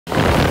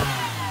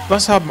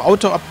Was haben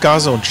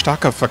Autoabgase und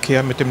starker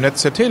Verkehr mit dem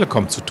Netz der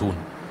Telekom zu tun?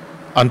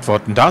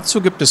 Antworten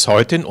dazu gibt es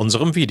heute in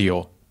unserem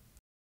Video.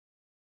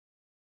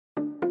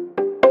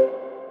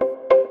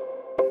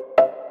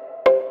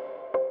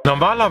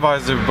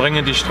 Normalerweise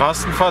bringen die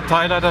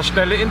Straßenverteiler das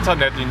schnelle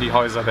Internet in die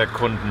Häuser der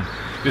Kunden.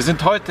 Wir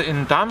sind heute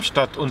in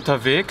Darmstadt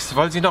unterwegs,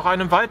 weil sie noch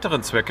einen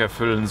weiteren Zweck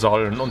erfüllen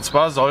sollen. Und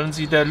zwar sollen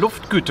sie der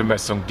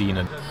Luftgütemessung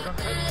dienen.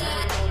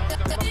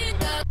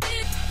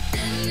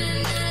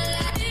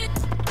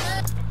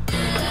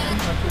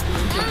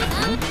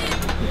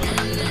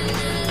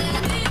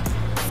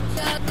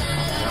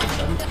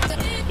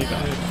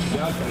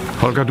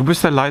 Holger, du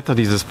bist der Leiter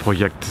dieses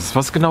Projektes.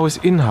 Was genau ist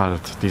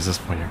Inhalt dieses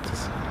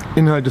Projektes?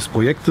 Inhalt des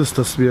Projektes,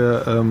 dass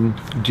wir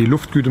die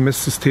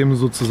Luftgütemesssysteme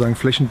sozusagen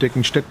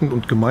flächendeckend Städten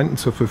und Gemeinden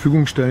zur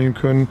Verfügung stellen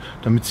können,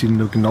 damit sie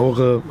eine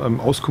genauere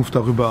Auskunft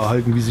darüber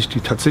erhalten, wie sich die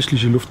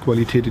tatsächliche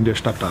Luftqualität in der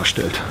Stadt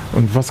darstellt.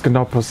 Und was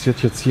genau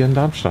passiert jetzt hier in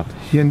Darmstadt?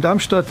 Hier in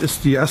Darmstadt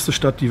ist die erste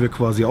Stadt, die wir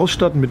quasi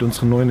ausstatten mit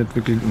unseren neuen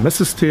entwickelten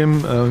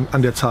Messsystemen,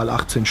 an der Zahl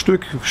 18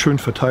 Stück, schön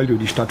verteilt über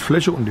die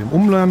Stadtfläche und im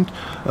Umland,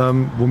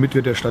 womit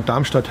wir der Stadt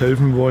Darmstadt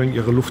helfen wollen,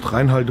 ihre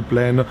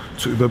Luftreinhaltepläne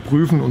zu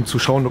überprüfen und zu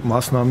schauen, ob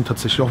Maßnahmen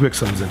tatsächlich auch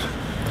wirksam sind.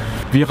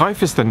 Wie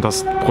reif ist denn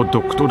das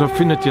Produkt oder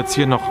findet jetzt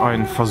hier noch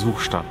ein Versuch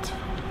statt?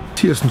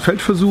 Hier ist ein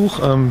Feldversuch.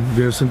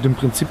 Wir sind im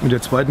Prinzip mit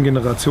der zweiten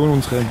Generation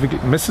unserer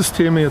entwickelten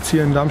Messsysteme jetzt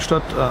hier in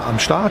Darmstadt am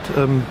Start.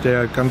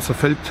 Der ganze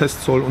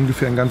Feldtest soll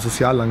ungefähr ein ganzes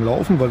Jahr lang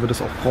laufen, weil wir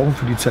das auch brauchen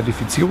für die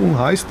Zertifizierung.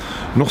 Heißt,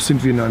 noch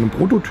sind wir in einem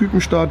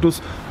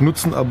Prototypenstatus,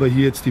 nutzen aber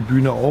hier jetzt die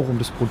Bühne auch, um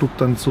das Produkt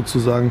dann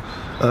sozusagen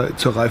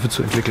zur Reife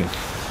zu entwickeln.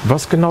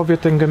 Was genau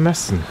wird denn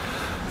gemessen?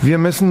 Wir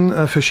messen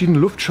verschiedene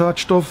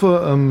Luftschadstoffe.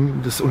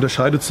 Das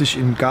unterscheidet sich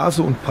in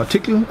Gase und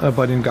Partikel.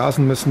 Bei den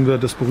Gasen messen wir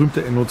das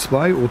berühmte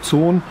NO2,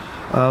 Ozon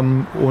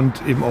und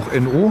eben auch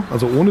NO,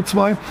 also ohne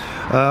 2.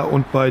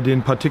 Und bei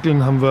den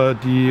Partikeln haben wir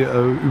die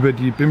über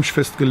die BIMSCH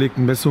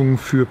festgelegten Messungen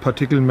für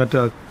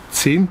Partikelmatter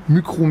 10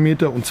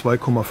 Mikrometer und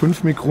 2,5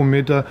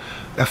 Mikrometer,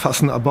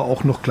 erfassen aber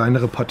auch noch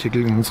kleinere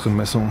Partikel in unseren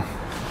Messungen.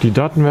 Die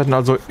Daten werden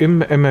also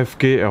im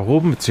MFG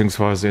erhoben,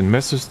 beziehungsweise in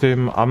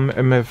Messsystemen am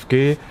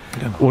MFG,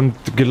 genau. Und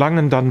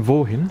gelangen dann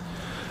wohin?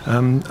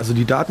 Also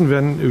die Daten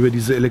werden über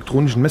diese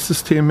elektronischen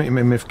Messsysteme im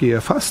MFG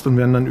erfasst und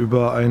werden dann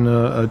über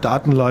eine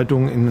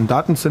Datenleitung in ein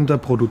Datencenter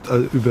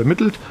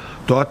übermittelt.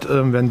 Dort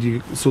werden die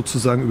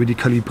sozusagen über die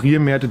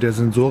Kalibrierwerte der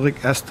Sensorik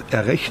erst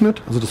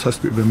errechnet. Also das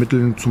heißt, wir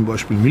übermitteln zum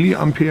Beispiel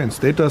Milliampere ins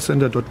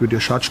Datacenter. Dort wird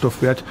der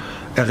Schadstoffwert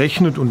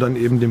errechnet und dann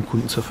eben dem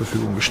Kunden zur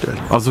Verfügung gestellt.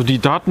 Also die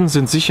Daten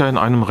sind sicher in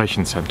einem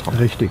Rechenzentrum.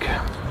 Richtig.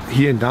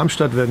 Hier in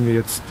Darmstadt werden wir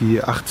jetzt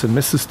die 18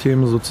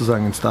 Messsysteme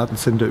sozusagen ins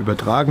Datencenter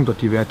übertragen,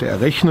 dort die Werte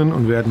errechnen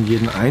und werden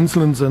jeden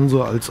einzelnen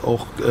Sensor als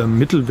auch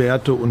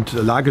Mittelwerte und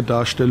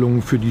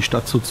Lagedarstellungen für die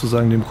Stadt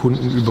sozusagen dem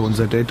Kunden über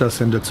unser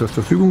Datacenter zur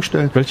Verfügung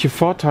stellen. Welche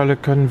Vorteile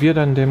können wir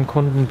denn dem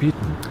Kunden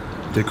bieten?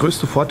 Der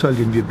größte Vorteil,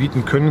 den wir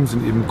bieten können,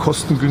 sind eben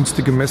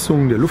kostengünstige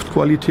Messungen der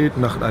Luftqualität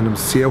nach einem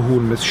sehr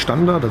hohen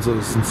Messstandard. Also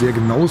das ist ein sehr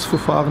genaues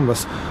Verfahren,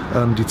 was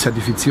die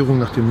Zertifizierung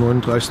nach dem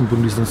 39.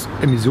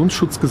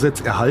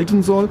 Bundesemissionsschutzgesetz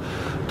erhalten soll.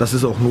 Das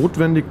ist auch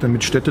notwendig,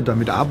 damit Städte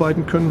damit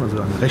arbeiten können, also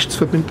eine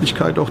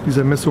Rechtsverbindlichkeit auch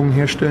dieser Messungen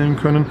herstellen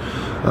können.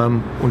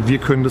 Und wir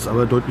können das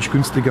aber deutlich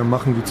günstiger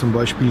machen, wie zum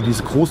Beispiel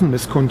diese großen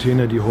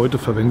Messcontainer, die heute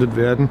verwendet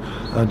werden,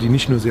 die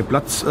nicht nur sehr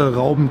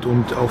platzraubend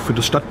und auch für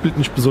das Stadtbild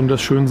nicht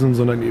besonders schön sind,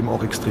 sondern eben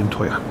auch extrem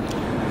teuer.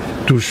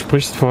 Du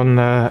sprichst von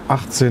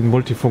 18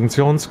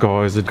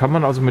 Multifunktionsgehäuse. Kann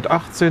man also mit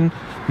 18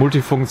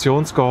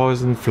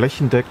 Multifunktionsgehäusen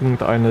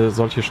flächendeckend eine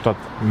solche Stadt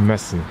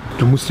messen?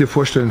 Du musst dir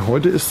vorstellen,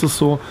 heute ist es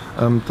so,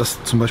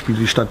 dass zum Beispiel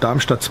die Stadt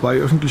Darmstadt 2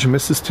 öffentliche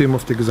Messsysteme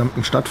auf der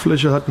gesamten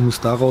Stadtfläche hat und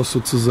muss daraus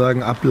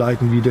sozusagen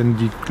ableiten, wie denn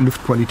die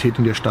Luftqualität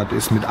in der Stadt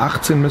ist. Mit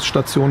 18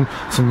 Messstationen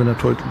sind wir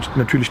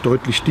natürlich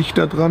deutlich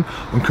dichter dran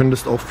und können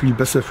das auch viel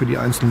besser für die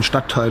einzelnen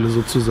Stadtteile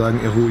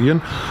sozusagen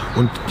eruieren.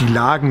 Und die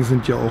Lagen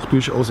sind ja auch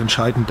durchaus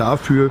entscheidend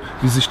dafür,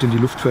 wie sich denn die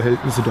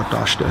Luftverhältnisse dort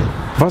darstellen.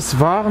 Was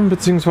waren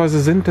bzw.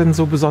 sind denn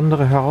so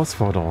besondere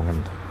Herausforderungen?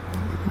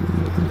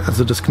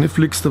 Also das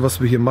Kniffligste,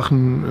 was wir hier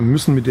machen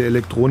müssen mit der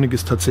Elektronik,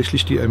 ist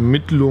tatsächlich die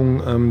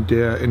Ermittlung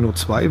der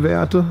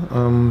NO2-Werte.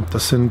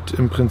 Das sind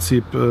im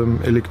Prinzip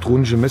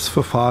elektronische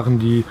Messverfahren,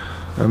 die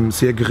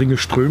sehr geringe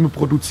Ströme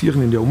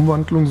produzieren in der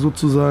Umwandlung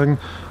sozusagen.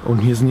 Und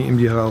hier sind eben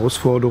die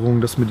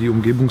Herausforderungen, dass man die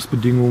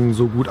Umgebungsbedingungen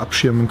so gut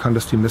abschirmen kann,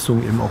 dass die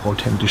Messungen eben auch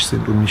authentisch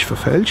sind und nicht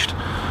verfälscht.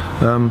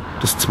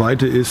 Das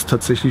zweite ist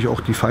tatsächlich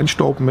auch die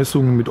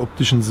Feinstaubmessungen mit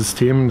optischen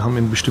Systemen, haben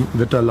in bestimmten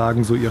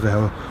Wetterlagen so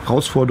ihre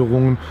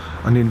Herausforderungen,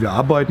 an denen wir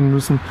arbeiten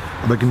müssen.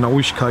 Aber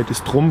Genauigkeit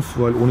ist Trumpf,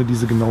 weil ohne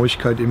diese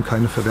Genauigkeit eben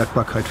keine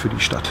Verwertbarkeit für die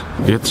Stadt.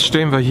 Jetzt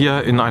stehen wir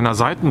hier in einer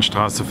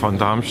Seitenstraße von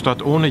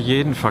Darmstadt ohne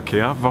jeden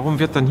Verkehr. Warum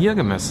wird dann hier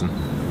gemessen?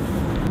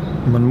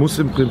 Man muss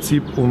im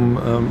Prinzip, um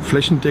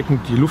flächendeckend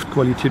die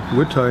Luftqualität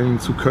beurteilen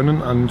zu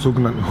können, an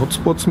sogenannten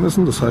Hotspots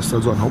messen. Das heißt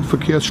also an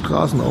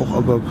Hauptverkehrsstraßen, auch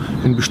aber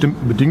in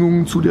bestimmten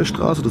Bedingungen zu der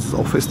Straße. Das ist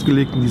auch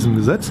festgelegt in diesem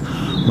Gesetz.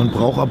 Man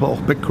braucht aber auch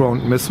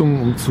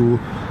Background-Messungen, um zu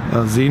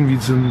sehen, wie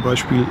zum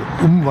Beispiel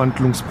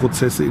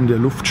Umwandlungsprozesse in der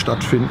Luft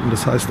stattfinden.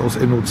 Das heißt, aus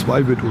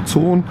NO2 wird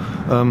Ozon,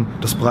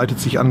 das breitet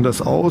sich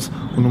anders aus,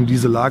 und um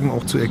diese Lagen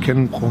auch zu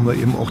erkennen, brauchen wir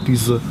eben auch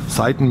diese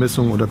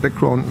Seitenmessungen oder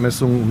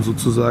Background-Messungen, um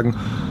sozusagen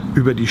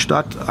über die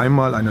Stadt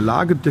einmal eine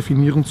Lage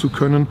definieren zu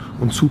können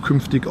und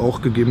zukünftig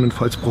auch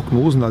gegebenenfalls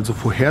Prognosen, also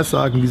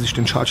Vorhersagen, wie sich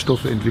denn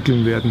Schadstoffe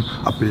entwickeln werden,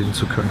 abbilden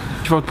zu können.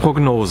 Stichwort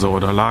Prognose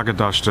oder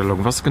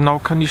Lagedarstellung. Was genau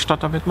kann die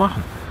Stadt damit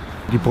machen?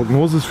 Die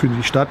Prognose ist für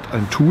die Stadt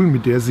ein Tool,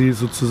 mit der sie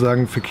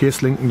sozusagen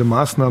verkehrslenkende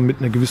Maßnahmen mit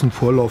einer gewissen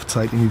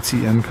Vorlaufzeit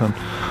initiieren kann.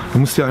 Du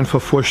musst dir einfach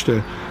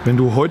vorstellen, wenn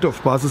du heute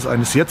auf Basis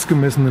eines jetzt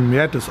gemessenen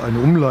Wertes eine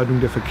Umleitung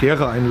der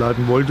Verkehre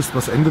einleiten wolltest,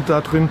 was endet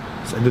da drin?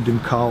 Das endet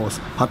im Chaos.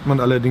 Hat man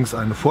allerdings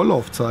eine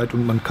Vorlaufzeit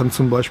und man kann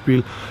zum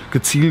Beispiel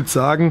gezielt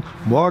sagen,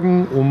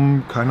 morgen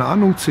um, keine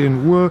Ahnung,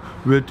 10 Uhr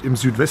wird im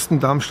Südwesten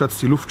Darmstadts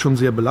die Luft schon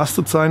sehr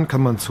belastet sein,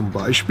 kann man zum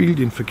Beispiel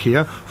den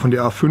Verkehr von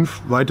der A5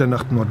 weiter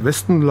nach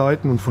Nordwesten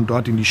leiten und von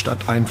dort in die Stadt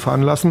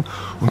einfahren lassen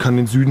und kann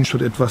den Süden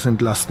schon etwas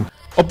entlasten.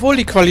 Obwohl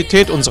die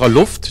Qualität unserer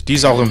Luft,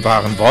 dies auch im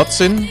wahren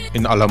Wortsinn,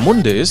 in aller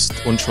Munde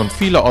ist und schon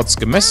vielerorts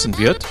gemessen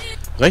wird,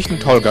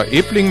 rechnet Holger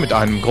Ebling mit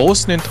einem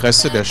großen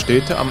Interesse der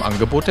Städte am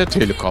Angebot der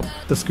Telekom.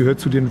 Das gehört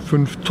zu den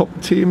 5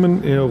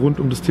 Top-Themen rund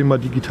um das Thema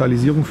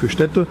Digitalisierung für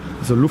Städte.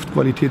 Also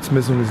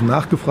Luftqualitätsmessung ist ein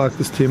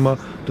nachgefragtes Thema.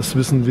 Das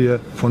wissen wir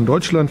von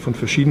Deutschland, von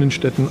verschiedenen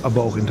Städten,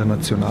 aber auch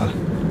international.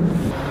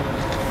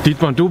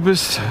 Dietmar, du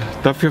bist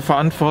dafür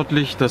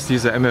verantwortlich, dass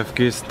diese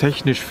MFGs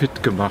technisch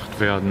fit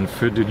gemacht werden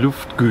für die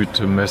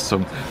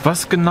Luftgütemessung.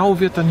 Was genau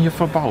wird dann hier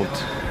verbaut?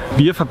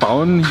 Wir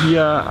verbauen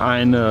hier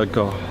eine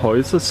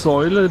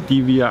Gehäusesäule,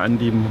 die wir an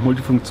die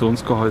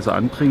Multifunktionsgehäuse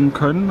anbringen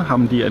können,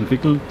 haben die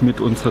entwickelt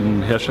mit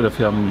unseren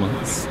Herstellerfirmen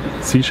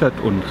Sichert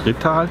und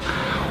Rittal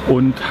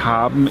und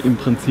haben im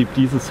Prinzip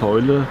diese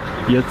Säule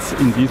jetzt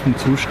in diesem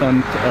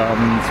Zustand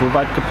so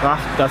weit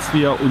gebracht, dass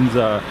wir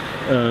unser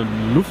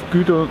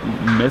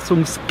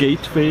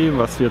Luftgütemessungsgateway,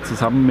 was wir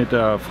zusammen mit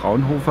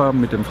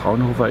dem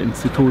Fraunhofer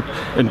Institut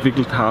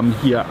entwickelt haben,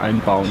 hier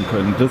einbauen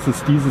können. Das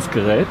ist dieses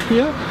Gerät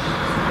hier.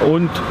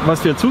 Und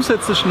was wir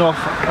zusätzlich noch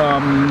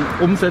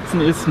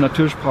umsetzen ist,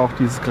 natürlich braucht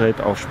dieses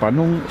Gerät auch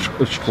Strom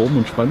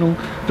und Spannung.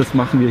 Das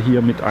machen wir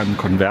hier mit einem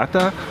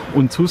Konverter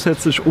und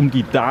zusätzlich, um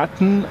die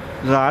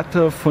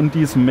Datenrate von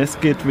diesem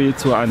Messgateway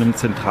zu einem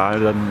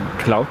zentralen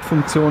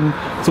Cloud-Funktion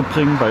zu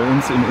bringen. Bei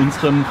uns in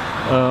unseren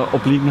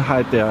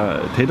Obliegenheit der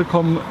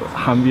Telekom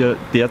haben wir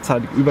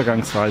derzeit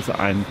übergangsweise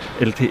einen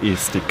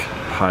LTE-Stick.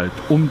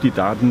 Um die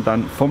Daten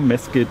dann vom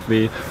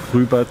Messgateway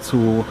rüber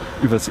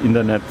übers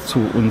Internet zu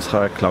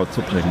unserer Cloud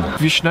zu bringen.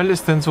 Wie schnell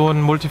ist denn so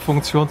ein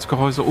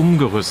Multifunktionsgehäuse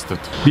umgerüstet?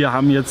 Wir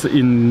haben jetzt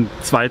in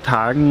 2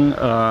 Tagen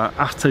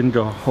 18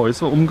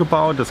 Gehäuse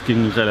umgebaut. Das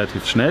ging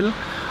relativ schnell.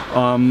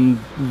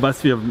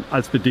 Was wir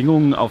als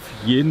Bedingungen auf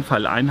jeden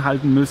Fall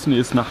einhalten müssen,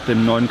 ist nach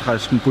dem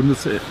 39.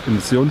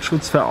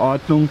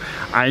 Bundesemissionsschutzverordnung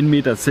 1,60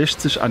 Meter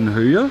an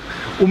Höhe,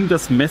 um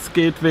das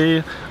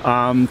Messgateway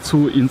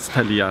zu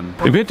installieren.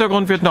 Im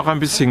Hintergrund wird noch ein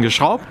bisschen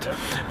geschraubt.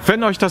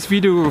 Wenn euch das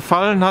Video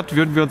gefallen hat,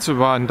 würden wir uns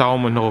über einen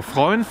Daumen hoch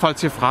freuen.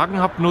 Falls ihr Fragen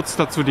habt, nutzt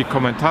dazu die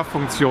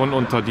Kommentarfunktion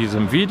unter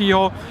diesem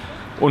Video.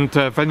 Und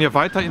wenn ihr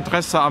weiter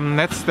Interesse am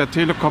Netz der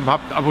Telekom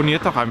habt,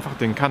 abonniert doch einfach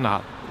den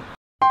Kanal.